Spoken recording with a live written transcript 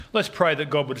Let's pray that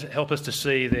God would help us to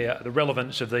see the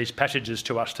relevance of these passages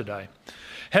to us today.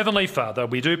 Heavenly Father,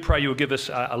 we do pray you will give us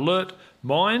alert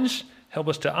minds, help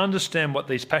us to understand what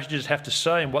these passages have to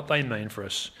say and what they mean for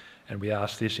us. And we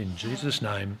ask this in Jesus'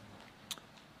 name.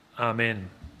 Amen.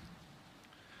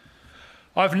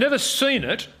 I've never seen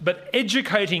it, but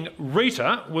Educating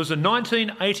Rita was a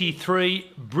 1983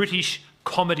 British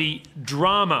comedy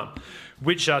drama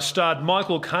which starred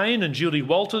Michael Caine and Julie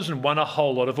Walters and won a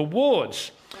whole lot of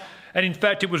awards. And in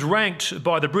fact, it was ranked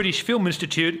by the British Film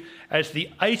Institute as the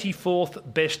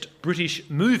 84th best British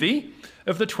movie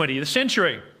of the 20th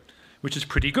century, which is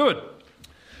pretty good.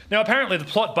 Now, apparently the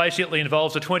plot basically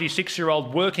involves a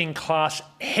 26-year-old working-class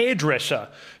hairdresser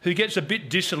who gets a bit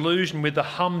disillusioned with the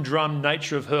humdrum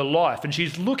nature of her life, and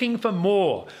she's looking for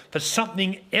more, for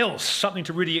something else, something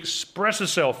to really express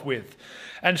herself with.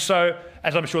 And so,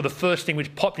 as I'm sure the first thing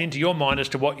which popped into your mind as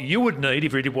to what you would need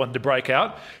if you really wanted to break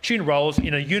out, she enrolls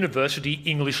in a university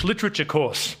English literature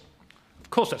course. Of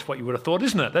course, that's what you would have thought,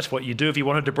 isn't it? That's what you do if you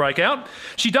wanted to break out.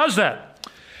 She does that.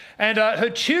 And her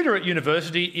tutor at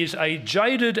university is a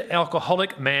jaded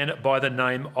alcoholic man by the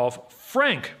name of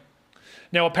Frank.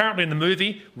 Now, apparently in the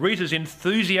movie, Rita's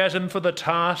enthusiasm for the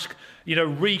task,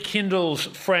 rekindles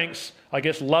Frank's,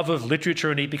 love of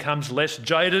literature, and he becomes less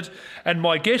jaded. And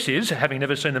my guess is, having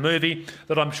never seen the movie,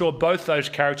 that I'm sure both those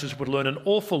characters would learn an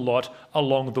awful lot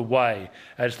along the way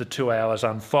as the 2 hours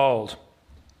unfold.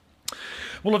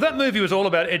 Well, if that movie was all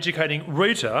about educating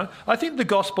Rita, I think the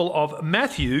Gospel of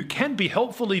Matthew can be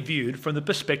helpfully viewed from the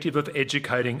perspective of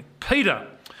educating Peter.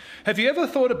 Have you ever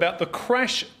thought about the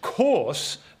crash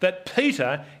course that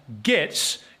Peter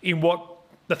gets in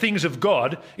the things of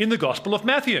God in the Gospel of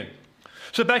Matthew?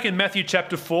 So back in Matthew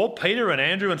chapter 4, Peter and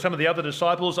Andrew and some of the other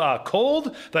disciples are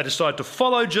called. They decide to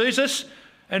follow Jesus.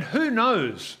 And who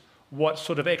knows what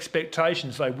sort of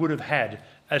expectations they would have had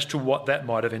as to what that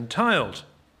might have entailed.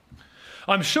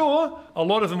 I'm sure a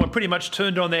lot of them were pretty much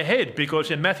turned on their head,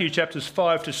 because in Matthew chapters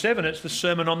 5 to 7, it's the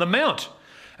Sermon on the Mount.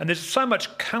 And there's so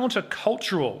much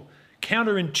counter-cultural,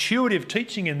 counterintuitive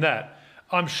teaching in that.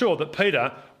 I'm sure that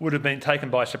Peter would have been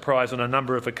taken by surprise on a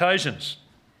number of occasions.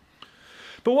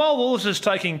 But while all this is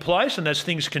taking place and as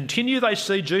things continue, he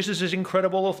sees Jesus'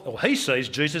 incredible authority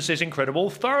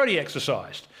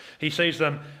exercised. He sees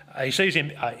him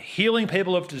healing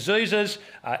people of diseases,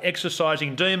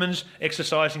 exorcising demons,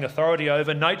 exercising authority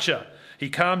over nature. He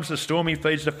calms the storm, he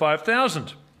feeds the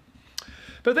 5,000.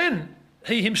 But then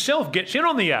he himself gets in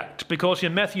on the act, because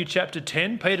in Matthew chapter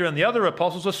 10, Peter and the other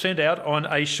apostles are sent out on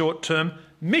a short-term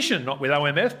mission, not with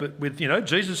OMF, but with,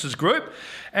 Jesus' group.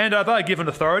 And they're given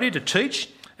authority to teach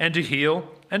and to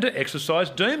heal and to exorcise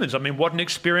demons. I mean, what an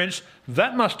experience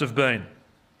that must have been.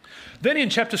 Then in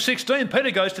chapter 16,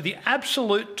 Peter goes to the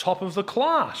absolute top of the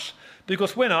class,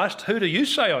 because when asked, "Who do you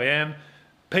say I am?"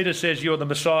 Peter says, "You're the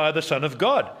Messiah, the Son of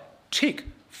God." Tick,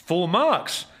 full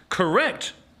marks,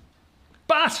 correct.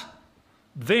 But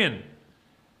then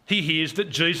he hears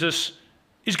that Jesus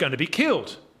is going to be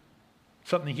killed,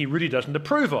 something he really doesn't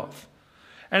approve of.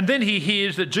 And then he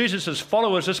hears that Jesus'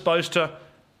 followers are supposed to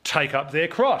take up their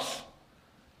cross.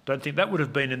 Don't think that would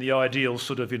have been in the ideal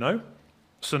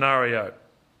scenario.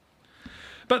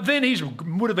 But then he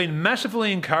would have been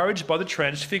massively encouraged by the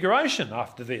transfiguration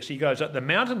after this. He goes up the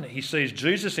mountain, he sees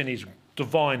Jesus in his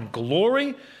divine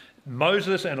glory,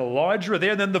 Moses and Elijah are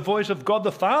there, and then the voice of God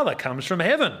the Father comes from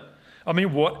heaven. I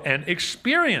mean, what an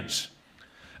experience.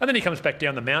 And then he comes back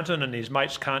down the mountain and his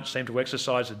mates can't seem to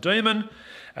exorcise a demon,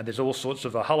 and there's all sorts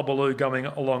of a hullabaloo going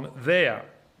along there.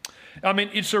 I mean,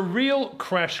 it's a real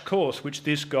crash course which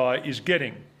this guy is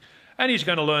getting. And he's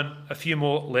going to learn a few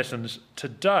more lessons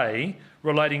today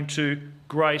relating to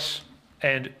grace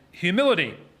and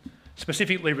humility,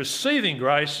 specifically receiving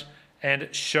grace and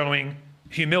showing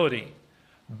humility,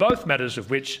 both matters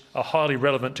of which are highly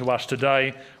relevant to us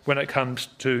today when it comes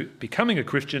to becoming a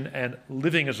Christian and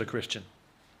living as a Christian.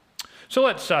 So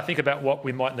let's think about what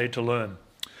we might need to learn.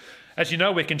 As you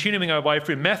know, we're continuing our way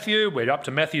through Matthew. We're up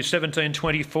to Matthew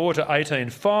 17:24 to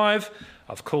 18:5.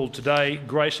 I've called today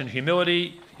Grace and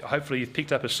Humility. Hopefully you've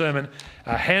picked up a sermon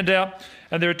handout.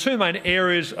 And there are two main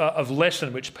areas of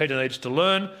lesson which Peter needs to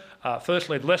learn.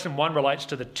 Firstly, lesson 1 relates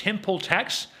to the temple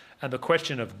tax and the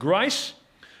question of grace.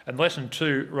 And lesson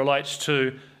 2 relates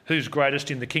to who's greatest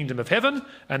in the kingdom of heaven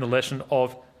and the lesson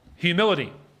of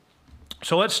humility.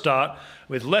 So let's start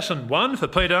with lesson 1 for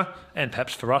Peter, and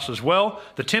perhaps for us as well,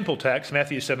 the temple tax,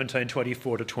 Matthew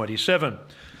 17:24 to 27.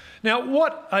 Now,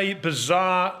 what a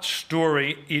bizarre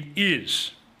story it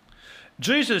is.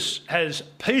 Jesus has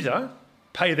Peter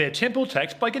pay their temple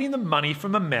tax by getting the money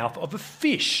from the mouth of a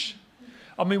fish.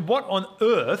 I mean, what on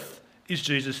earth is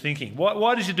Jesus thinking?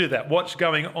 Why does he do that? What's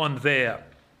going on there?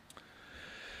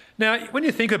 Now, when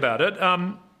you think about it,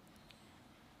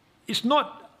 it's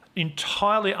not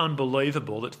entirely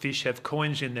unbelievable that fish have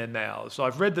coins in their mouths.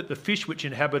 I've read that the fish which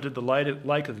inhabited the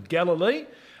lake of Galilee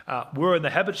were in the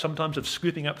habit sometimes of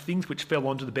scooping up things which fell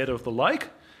onto the bed of the lake,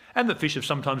 and that fish have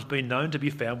sometimes been known to be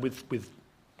found with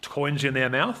coins in their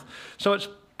mouth. So it's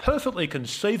perfectly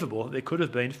conceivable that there could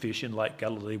have been fish in Lake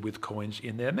Galilee with coins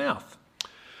in their mouth.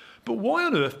 But why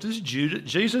on earth does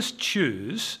Jesus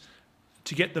choose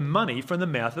to get the money from the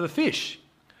mouth of a fish?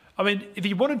 I mean, if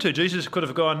he wanted to, Jesus could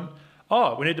have gone,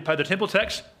 oh, we need to pay the temple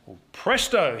tax. Well,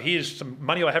 presto, here's some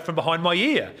money I have from behind my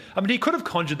ear. I mean, he could have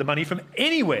conjured the money from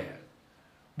anywhere.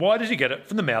 Why does he get it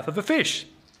from the mouth of a fish?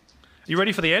 Are you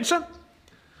ready for the answer?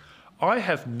 I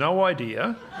have no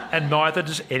idea, and neither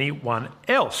does anyone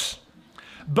else.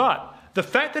 But the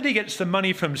fact that he gets the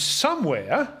money from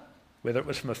somewhere, whether it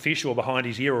was from a fish or behind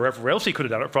his ear or wherever else he could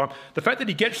have done it from, the fact that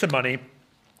he gets the money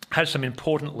has some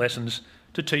important lessons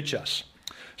to teach us.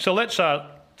 So let's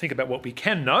think about what we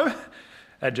can know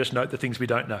and just note the things we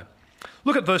don't know.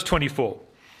 Look at verse 24.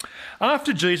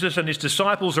 After Jesus and his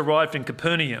disciples arrived in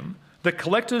Capernaum, the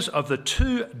collectors of the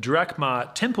 2 drachma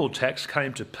temple tax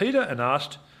came to Peter and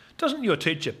asked, "Doesn't your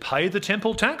teacher pay the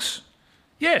temple tax?"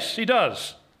 "Yes, he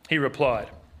does," he replied.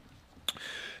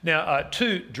 Now,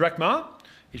 2 drachma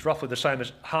is roughly the same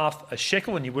as half a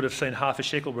shekel, and you would have seen half a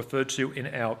shekel referred to in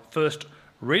our first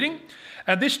reading.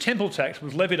 And this temple tax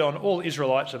was levied on all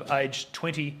Israelites of age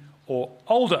 20 or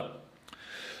older.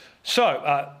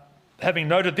 So, having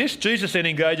noted this, Jesus then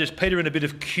engages Peter in a bit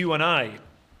of Q&A.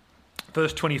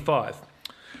 Verse 25.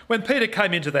 When Peter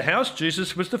came into the house,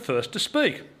 Jesus was the first to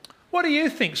speak. "What do you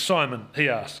think, Simon?" he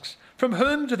asks. "From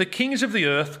whom do the kings of the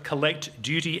earth collect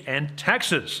duty and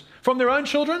taxes? From their own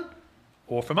children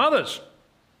or from others?"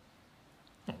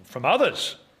 "From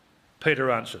others," Peter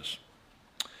answers.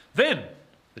 "Then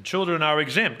the children are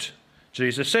exempt,"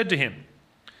 Jesus said to him.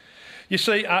 You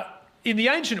see, in the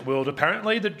ancient world,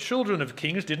 apparently, the children of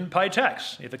kings didn't pay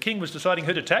tax. If a king was deciding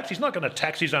who to tax, he's not going to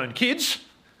tax his own kids.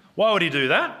 Why would he do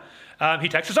that? He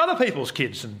taxes other people's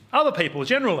kids and other people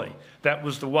generally. That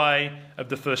was the way of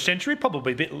the first century,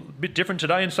 probably a bit different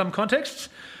today in some contexts.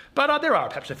 But there are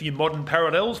perhaps a few modern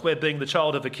parallels where being the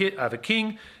child of a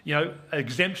king,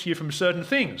 exempts you from certain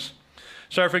things.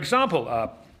 So, for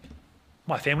example,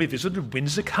 my family visited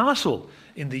Windsor Castle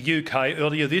in the UK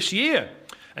earlier this year.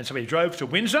 And so we drove to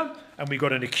Windsor and we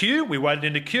got in a queue. We waited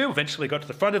in a queue, eventually got to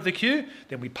the front of the queue.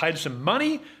 Then we paid some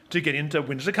money to get into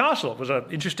Windsor Castle. It was an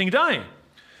interesting day.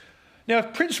 Now,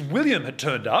 if Prince William had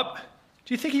turned up,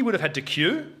 do you think he would have had to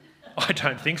queue? I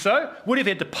don't think so. Would he have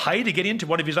had to pay to get into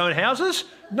one of his own houses?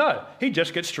 No, he'd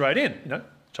just get straight in.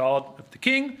 Child of the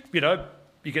king,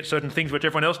 you get certain things which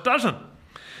everyone else doesn't.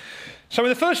 So in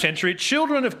the first century,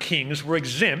 children of kings were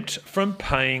exempt from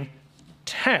paying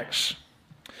tax.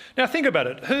 Now think about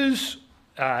it. Whose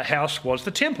house was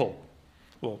the temple?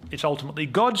 Well, it's ultimately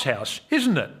God's house,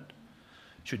 isn't it?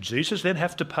 Should Jesus then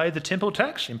have to pay the temple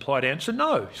tax? Implied answer,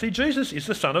 no. See, Jesus is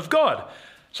the Son of God,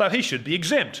 so he should be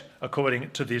exempt according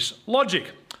to this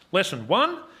logic. Lesson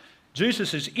 1,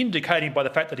 Jesus is indicating by the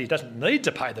fact that he doesn't need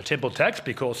to pay the temple tax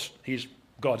because he's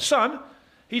God's Son.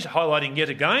 He's highlighting yet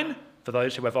again, for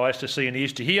those who have eyes to see and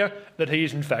ears to hear, that he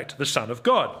is in fact the Son of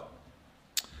God.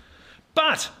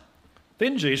 But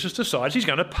then Jesus decides he's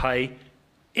going to pay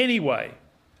anyway,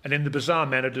 and in the bizarre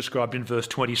manner described in verse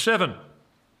 27.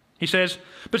 He says,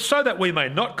 "But so that we may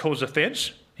not cause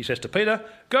offence," he says to Peter,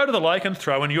 "go to the lake and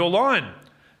throw in your line.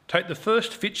 Take the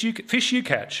first fish you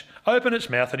catch, open its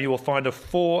mouth, and you will find a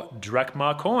 4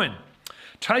 drachma coin.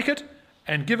 Take it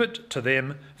and give it to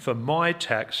them for my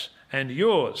tax and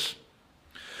yours."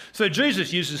 So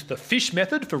Jesus uses the fish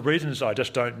method for reasons I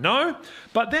just don't know,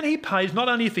 but then he pays not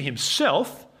only for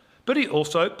himself, but he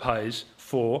also pays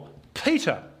for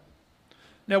Peter.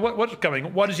 Now,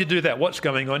 why does he do that? What's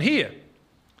going on here?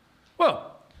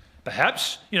 Well,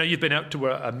 perhaps, you've been out to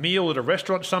a meal at a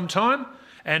restaurant sometime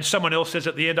and someone else says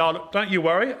at the end, "Oh, look, don't you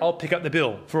worry, I'll pick up the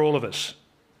bill for all of us."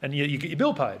 And you get your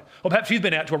bill paid. Or perhaps you've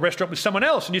been out to a restaurant with someone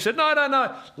else and you said,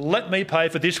 no, let me pay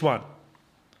for this one.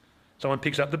 Someone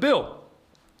picks up the bill.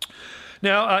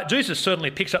 Now, Jesus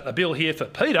certainly picks up the bill here for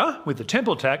Peter with the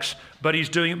temple tax, but he's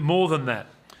doing more than that.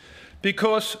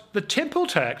 Because the temple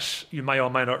tax, you may or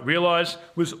may not realise,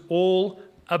 was all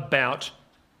about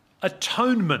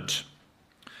atonement.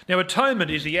 Now,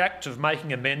 atonement is the act of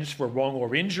making amends for a wrong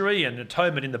or injury, and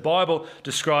atonement in the Bible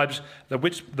describes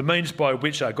the means by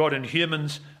which God and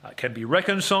humans can be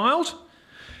reconciled.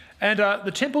 And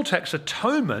the temple tax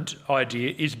atonement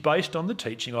idea is based on the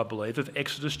teaching, I believe, of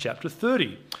Exodus chapter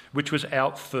 30, which was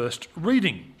our first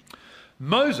reading.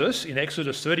 Moses, in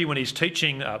Exodus 30, when he's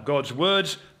teaching God's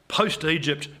words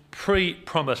post-Egypt,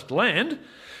 pre-promised land,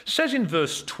 says in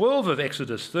verse 12 of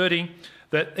Exodus 30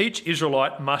 that each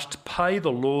Israelite must pay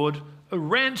the Lord a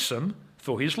ransom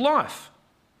for his life.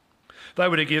 They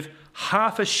were to give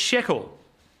half a shekel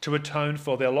to atone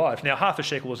for their lives. Now, half a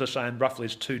shekel is the same roughly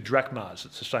as 2 drachmas.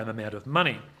 It's the same amount of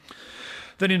money.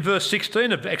 Then in verse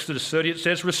 16 of Exodus 30 it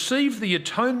says, receive the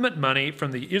atonement money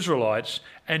from the Israelites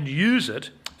and use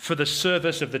it for the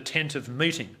service of the tent of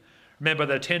meeting. Remember,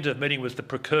 the tent of meeting was the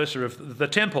precursor of the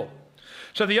temple.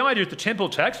 So the idea of the temple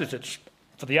tax is it's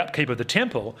for the upkeep of the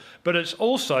temple, but it's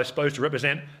also supposed to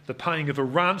represent the paying of a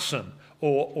ransom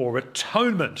or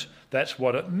atonement. That's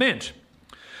what it meant.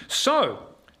 So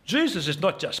Jesus is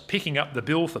not just picking up the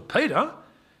bill for Peter,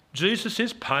 Jesus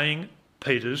is paying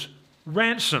Peter's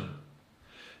ransom.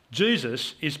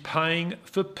 Jesus is paying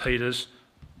for Peter's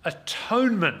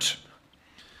atonement.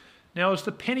 Now, is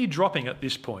the penny dropping at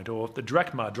this point, or the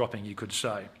drachma dropping, you could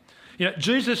say? You know,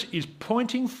 Jesus is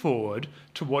pointing forward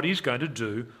to what he's going to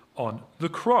do on the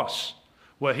cross,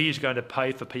 where he is going to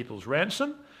pay for people's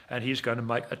ransom and he's going to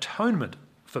make atonement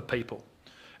for people.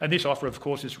 And this offer, of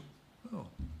course, is... Oh,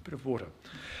 a bit of water.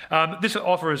 This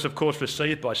offer is, of course,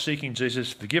 received by seeking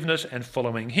Jesus' forgiveness and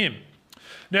following him.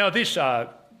 Now, this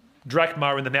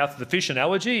drachma in the mouth of the fish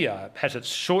analogy has its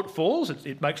shortfalls.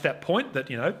 It makes that point that,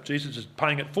 you know, Jesus is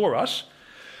paying it for us.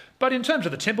 But in terms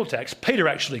of the temple tax, Peter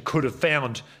actually could have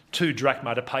found 2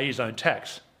 drachma to pay his own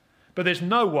tax. But there's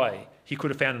no way he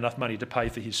could have found enough money to pay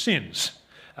for his sins,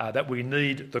 that we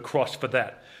need the cross for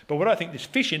that. But what I think this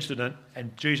fish incident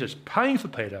and Jesus paying for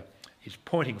Peter is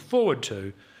pointing forward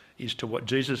to is to what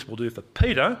Jesus will do for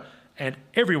Peter and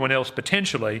everyone else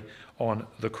potentially on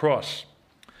the cross.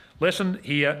 Lesson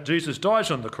here, Jesus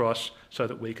dies on the cross so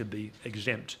that we can be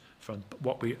exempt from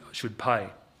what we should pay.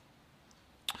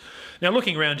 Now,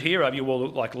 looking around here, you all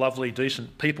look like lovely,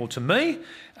 decent people to me,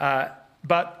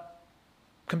 but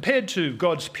compared to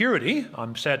God's purity,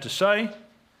 I'm sad to say,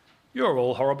 you're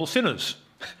all horrible sinners,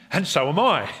 and so am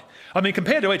I. I mean,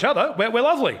 compared to each other, we're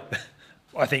lovely,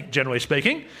 I think, generally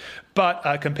speaking,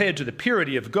 but compared to the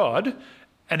purity of God,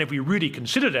 and if we really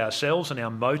considered ourselves and our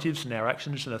motives and our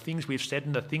actions and the things we've said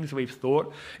and the things we've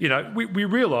thought, you know, we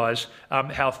realise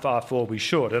how far fall we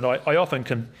should. And I often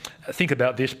can think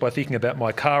about this by thinking about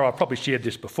my car. I've probably shared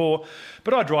this before,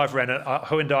 but I drive around a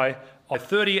Hyundai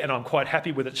i30 and I'm quite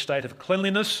happy with its state of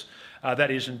cleanliness. That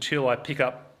is until I pick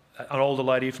up an older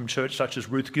lady from church such as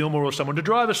Ruth Gilmore or someone to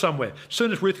drive us somewhere. As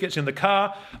soon as Ruth gets in the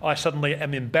car, I suddenly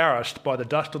am embarrassed by the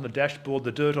dust on the dashboard,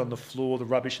 the dirt on the floor, the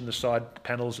rubbish in the side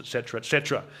panels, etc.,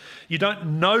 etc. You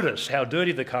don't notice how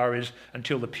dirty the car is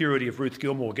until the purity of Ruth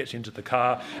Gilmore gets into the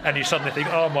car and you suddenly think,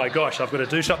 oh my gosh, I've got to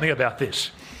do something about this.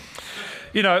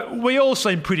 You know, we all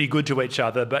seem pretty good to each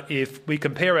other, but if we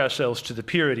compare ourselves to the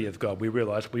purity of God, we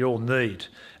realise we all need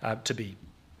to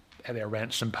have our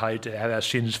ransom paid, to have our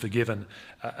sins forgiven,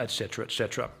 etc.,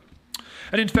 etc.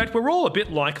 And in fact, we're all a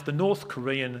bit like the North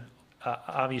Korean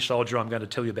army soldier I'm going to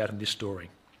tell you about in this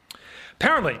story.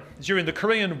 Apparently, during the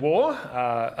Korean War,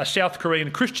 a South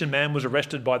Korean Christian man was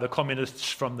arrested by the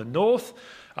communists from the north.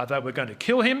 They were going to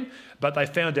kill him, but they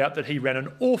found out that he ran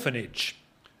an orphanage.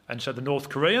 And so the North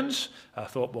Koreans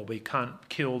thought, well, we can't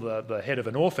kill the head of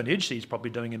an orphanage. He's probably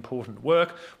doing important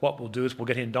work. What we'll do is we'll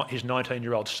get his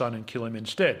 19-year-old son and kill him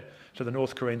instead. So the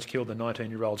North Koreans killed the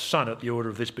 19-year-old son at the order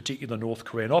of this particular North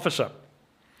Korean officer.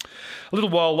 A little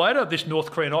while later, this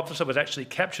North Korean officer was actually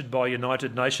captured by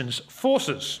United Nations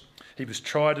forces. He was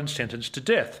tried and sentenced to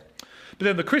death. But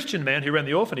then the Christian man who ran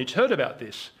the orphanage heard about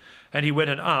this, and he went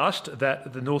and asked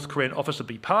that the North Korean officer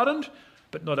be pardoned.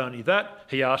 But not only that,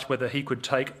 he asked whether he could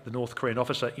take the North Korean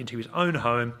officer into his own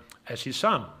home as his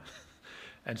son,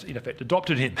 and in effect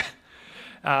adopted him.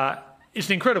 It's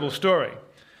an incredible story.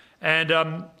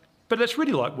 But that's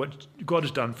really like what God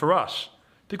has done for us,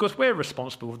 because we're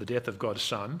responsible for the death of God's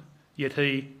Son, yet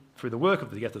he, through the work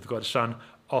of the death of God's Son,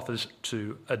 offers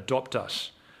to adopt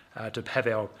us, to have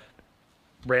our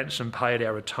ransom paid,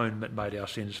 our atonement made, our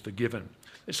sins forgiven.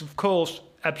 It's, of course,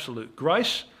 absolute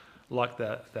grace. Like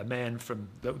the man from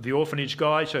the orphanage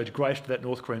guy showed grace to that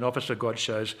North Korean officer, God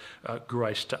shows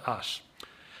grace to us.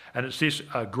 And it's this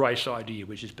grace idea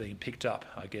which is being picked up,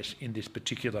 I guess, in this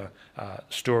particular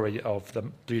story of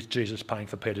Jesus paying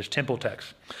for Peter's temple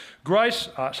tax. Grace,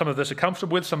 some of us are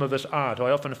comfortable with, some of us aren't.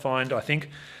 I often find, I think,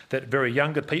 that very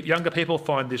younger people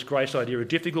find this grace idea a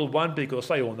difficult one because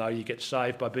they all know you get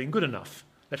saved by being good enough.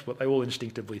 That's what they all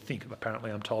instinctively think.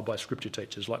 Apparently, I'm told by scripture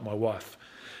teachers like my wife.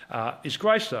 Is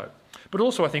grace, though. But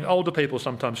also I think older people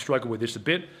sometimes struggle with this a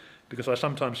bit because I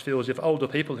sometimes feel as if older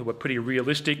people who are pretty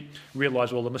realistic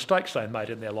realise all the mistakes they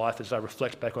made in their life as they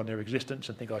reflect back on their existence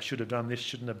and think, I should have done this,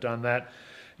 shouldn't have done that.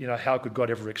 You know, how could God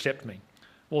ever accept me?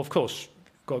 Well, of course,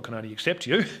 God can only accept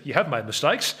you. You have made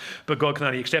mistakes, but God can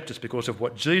only accept us because of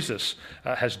what Jesus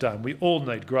has done. We all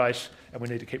need grace, and we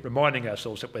need to keep reminding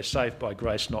ourselves that we're saved by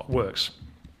grace, not works.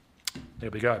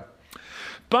 There we go.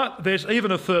 But there's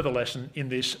even a further lesson in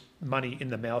this money in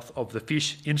the mouth of the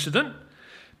fish incident,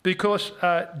 because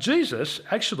Jesus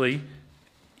actually,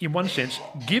 in one sense,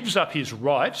 gives up his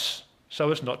rights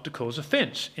so as not to cause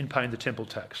offence in paying the temple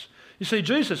tax. You see,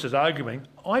 Jesus is arguing,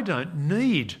 I don't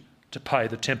need to pay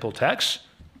the temple tax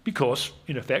because,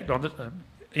 in effect,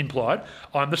 implied,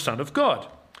 I'm the Son of God.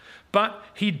 But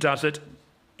he does it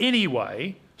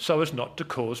anyway so as not to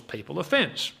cause people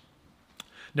offence.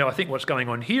 Now, I think what's going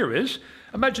on here is,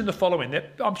 imagine the following.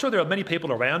 I'm sure there are many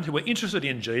people around who were interested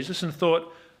in Jesus and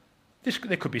thought,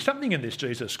 there could be something in this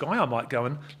Jesus guy. I might go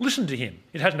and listen to him.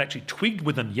 It hasn't actually twigged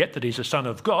with them yet that he's a son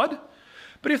of God.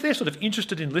 But if they're sort of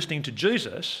interested in listening to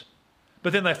Jesus,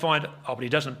 but then they find, oh, but he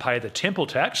doesn't pay the temple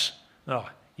tax, oh,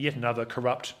 yet another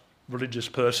corrupt religious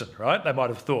person, right? They might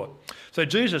have thought. So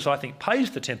Jesus, I think, pays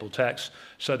the temple tax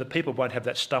so that people won't have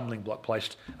that stumbling block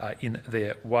placed in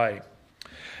their way.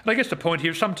 And I guess the point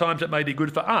here is sometimes it may be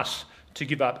good for us to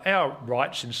give up our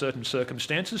rights in certain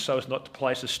circumstances so as not to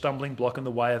place a stumbling block in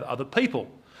the way of other people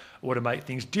or to make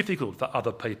things difficult for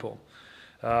other people.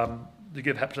 To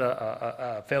give perhaps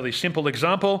a fairly simple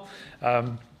example,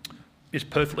 it's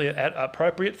perfectly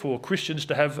appropriate for Christians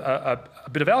to have a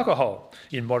bit of alcohol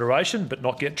in moderation but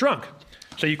not get drunk.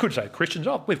 So you could say, Christians,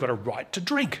 we've got a right to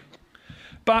drink.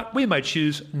 But we may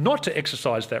choose not to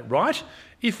exercise that right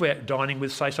if we're dining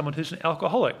with, say, someone who's an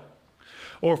alcoholic.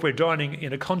 Or if we're dining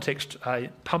in a context, a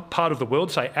part of the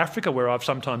world, say Africa, where I've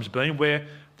sometimes been, where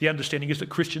the understanding is that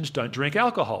Christians don't drink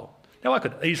alcohol. Now, I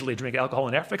could easily drink alcohol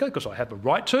in Africa because I have a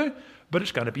right to, but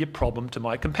it's going to be a problem to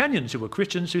my companions who are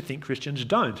Christians who think Christians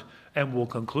don't, and will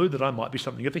conclude that I might be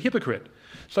something of a hypocrite.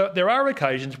 So there are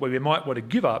occasions where we might want to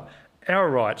give up our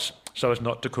rights so as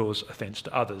not to cause offence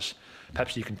to others.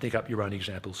 Perhaps you can think up your own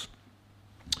examples.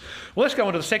 Well, let's go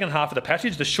on to the second half of the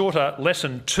passage, the shorter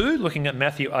lesson 2, looking at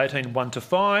Matthew 18,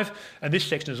 1-5. And this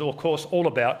section is, of course, all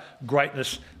about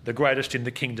greatness, the greatest in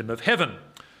the kingdom of heaven.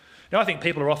 Now, I think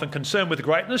people are often concerned with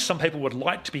greatness. Some people would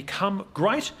like to become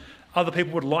great. Other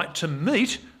people would like to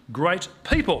meet great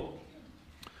people.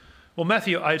 Well,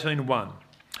 Matthew 18:1.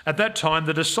 At that time,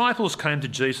 the disciples came to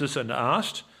Jesus and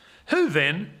asked, "Who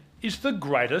then is the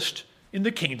greatest in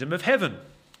the kingdom of heaven?"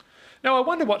 Now, I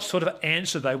wonder what sort of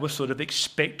answer they were sort of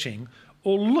expecting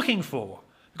or looking for.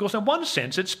 Because in one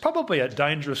sense, it's probably a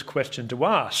dangerous question to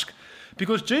ask.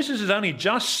 Because Jesus has only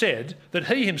just said that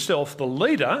he himself, the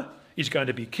leader, is going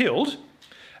to be killed.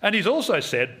 And he's also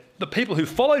said the people who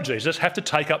follow Jesus have to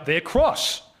take up their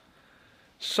cross.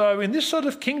 So in this sort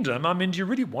of kingdom, do you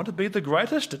really want to be the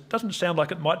greatest? It doesn't sound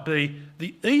like it might be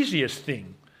the easiest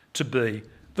thing to be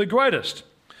the greatest.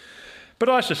 But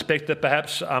I suspect that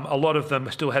perhaps a lot of them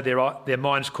still had their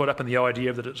minds caught up in the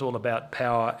idea that it's all about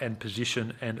power and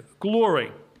position and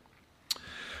glory.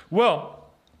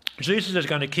 Well, Jesus is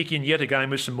going to kick in yet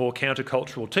again with some more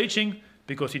countercultural teaching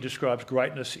because he describes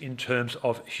greatness in terms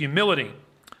of humility.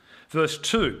 Verse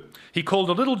 2, he called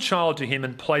a little child to him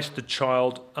and placed the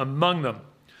child among them.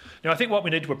 Now, I think what we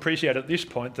need to appreciate at this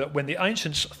point, that when the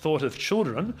ancients thought of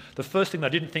children, the first thing they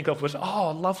didn't think of was,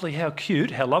 oh, lovely, how cute,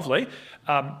 how lovely.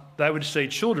 They would see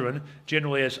children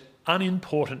generally as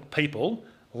unimportant people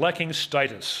lacking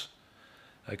status.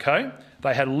 Okay?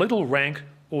 They had little rank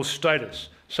or status.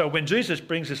 So when Jesus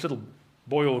brings this little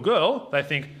boy or girl, they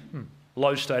think,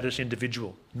 low status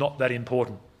individual, not that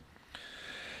important.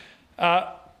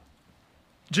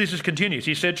 Jesus continues.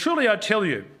 He said, "Truly I tell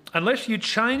you, unless you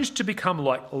change to become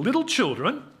like little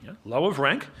children, low of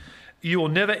rank, you will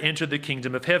never enter the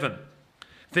kingdom of heaven.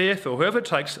 Therefore, whoever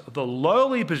takes the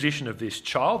lowly position of this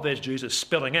child," there's Jesus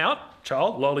spelling out,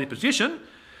 child, lowly position,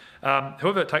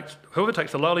 whoever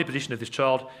takes the lowly position of this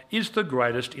child is the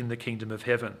greatest in the kingdom of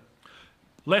heaven.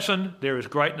 Lesson, there is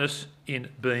greatness in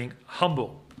being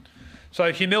humble.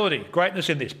 So humility, greatness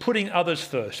in this, putting others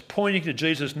first, pointing to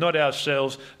Jesus, not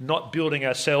ourselves, not building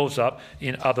ourselves up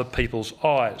in other people's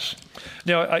eyes.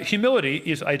 Now, humility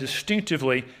is a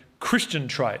distinctively Christian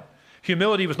trait.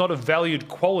 Humility was not a valued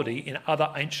quality in other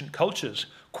ancient cultures.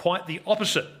 Quite the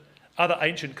opposite. Other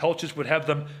ancient cultures would have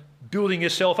them building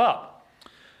yourself up.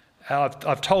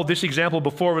 I've told this example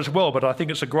before as well, but I think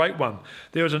it's a great one.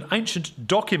 There is an ancient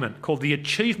document called the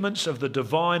Achievements of the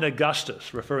Divine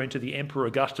Augustus, referring to the Emperor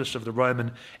Augustus of the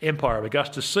Roman Empire,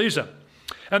 Augustus Caesar.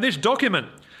 And this document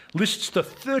lists the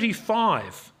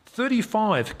 35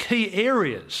 35 key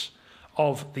areas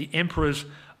of the emperor's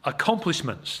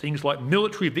accomplishments, things like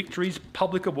military victories,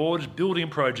 public awards, building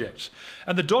projects.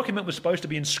 And the document was supposed to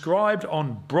be inscribed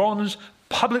on bronze,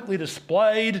 publicly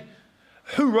displayed.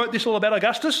 Who wrote this all about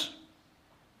Augustus?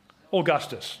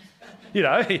 Augustus. You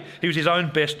know, he was his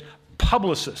own best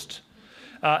publicist.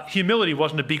 Humility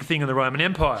wasn't a big thing in the Roman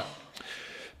Empire.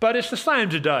 But it's the same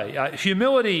today.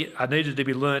 Humility needed to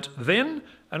be learnt then,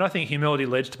 and I think humility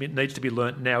needs to be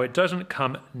learnt now. It doesn't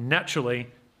come naturally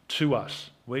to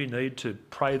us. We need to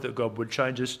pray that God would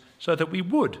change us so that we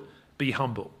would be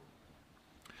humble.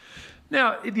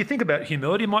 Now, if you think about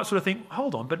humility, you might sort of think,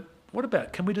 hold on, but what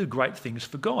about, can we do great things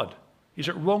for God? Is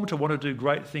it wrong to want to do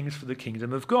great things for the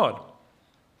kingdom of God?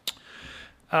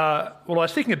 Well, I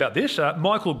was thinking about this.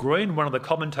 Michael Green, one of the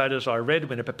commentators I read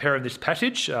when preparing this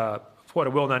passage, quite a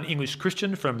well-known English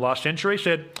Christian from last century,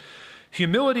 said,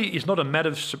 humility is not a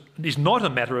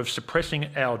matter of suppressing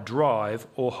our drive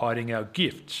or hiding our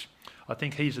gifts. I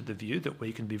think he's of the view that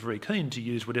we can be very keen to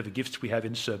use whatever gifts we have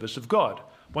in service of God.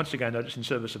 Once again, notice in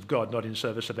service of God, not in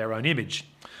service of our own image.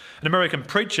 An American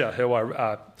preacher who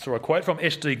I saw a quote from,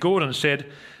 S.D. Gordon,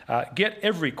 said, get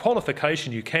every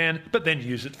qualification you can, but then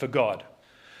use it for God.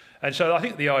 And so I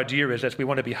think the idea is, as we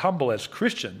want to be humble as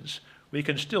Christians, we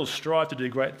can still strive to do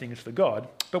great things for God,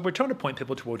 but we're trying to point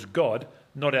people towards God,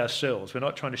 not ourselves. We're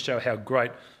not trying to show how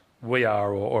great we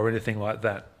are or anything like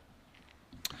that.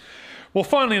 Well,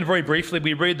 finally and very briefly,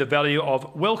 we read the value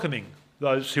of welcoming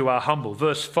those who are humble.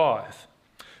 Verse 5,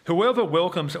 whoever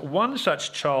welcomes one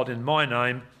such child in my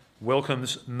name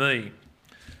welcomes me.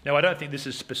 Now, I don't think this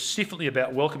is specifically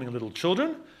about welcoming little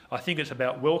children. I think it's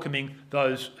about welcoming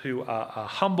those who are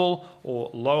humble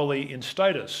or lowly in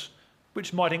status,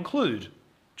 which might include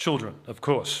children, of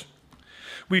course.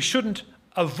 We shouldn't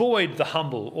avoid the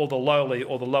humble or the lowly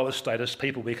or the lower status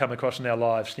people we come across in our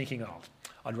lives thinking, oh,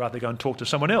 I'd rather go and talk to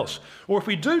someone else. Or if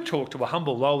we do talk to a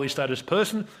humble, lowly status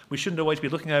person, we shouldn't always be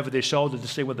looking over their shoulder to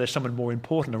see whether there's someone more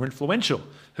important or influential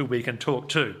who we can talk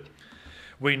to.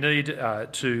 We need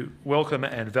to welcome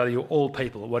and value all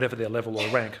people, whatever their level or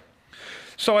rank.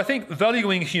 So I think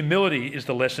valuing humility is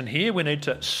the lesson here. We need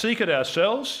to seek it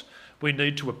ourselves, we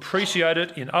need to appreciate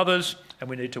it in others, and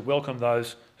we need to welcome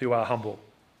those who are humble.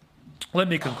 Let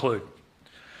me conclude.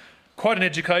 Quite an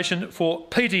education for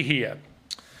Peter here.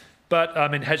 But,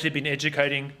 has he been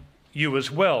educating you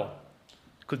as well?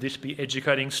 Could this be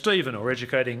educating Stephen or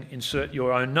educating, insert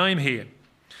your own name here?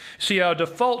 See, our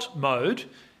default mode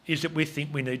is that we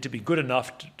think we need to be good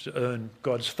enough to earn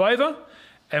God's favour,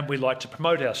 and we like to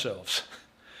promote ourselves.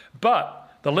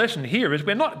 But the lesson here is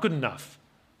we're not good enough.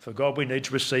 For God, we need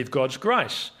to receive God's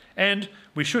grace. And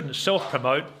we shouldn't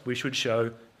self-promote, we should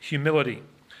show humility.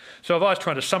 So if I was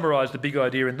trying to summarise the big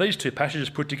idea in these two passages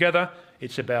put together,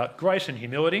 it's about grace and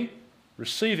humility,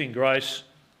 receiving grace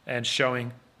and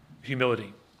showing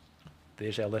humility.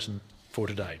 There's our lesson for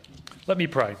today. Let me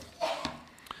pray.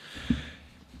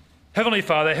 Heavenly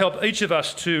Father, help each of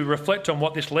us to reflect on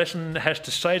what this lesson has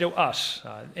to say to us.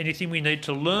 Anything we need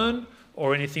to learn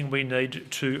or anything we need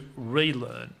to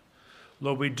relearn.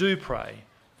 Lord, we do pray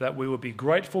that we will be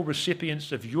grateful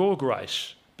recipients of your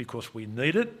grace because we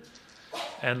need it.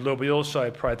 And Lord, we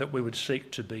also pray that we would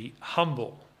seek to be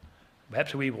humble.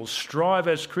 Perhaps we will strive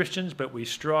as Christians, but we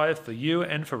strive for you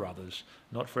and for others,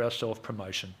 not for our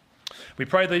self-promotion. We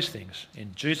pray these things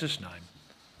in Jesus' name.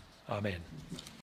 Amen.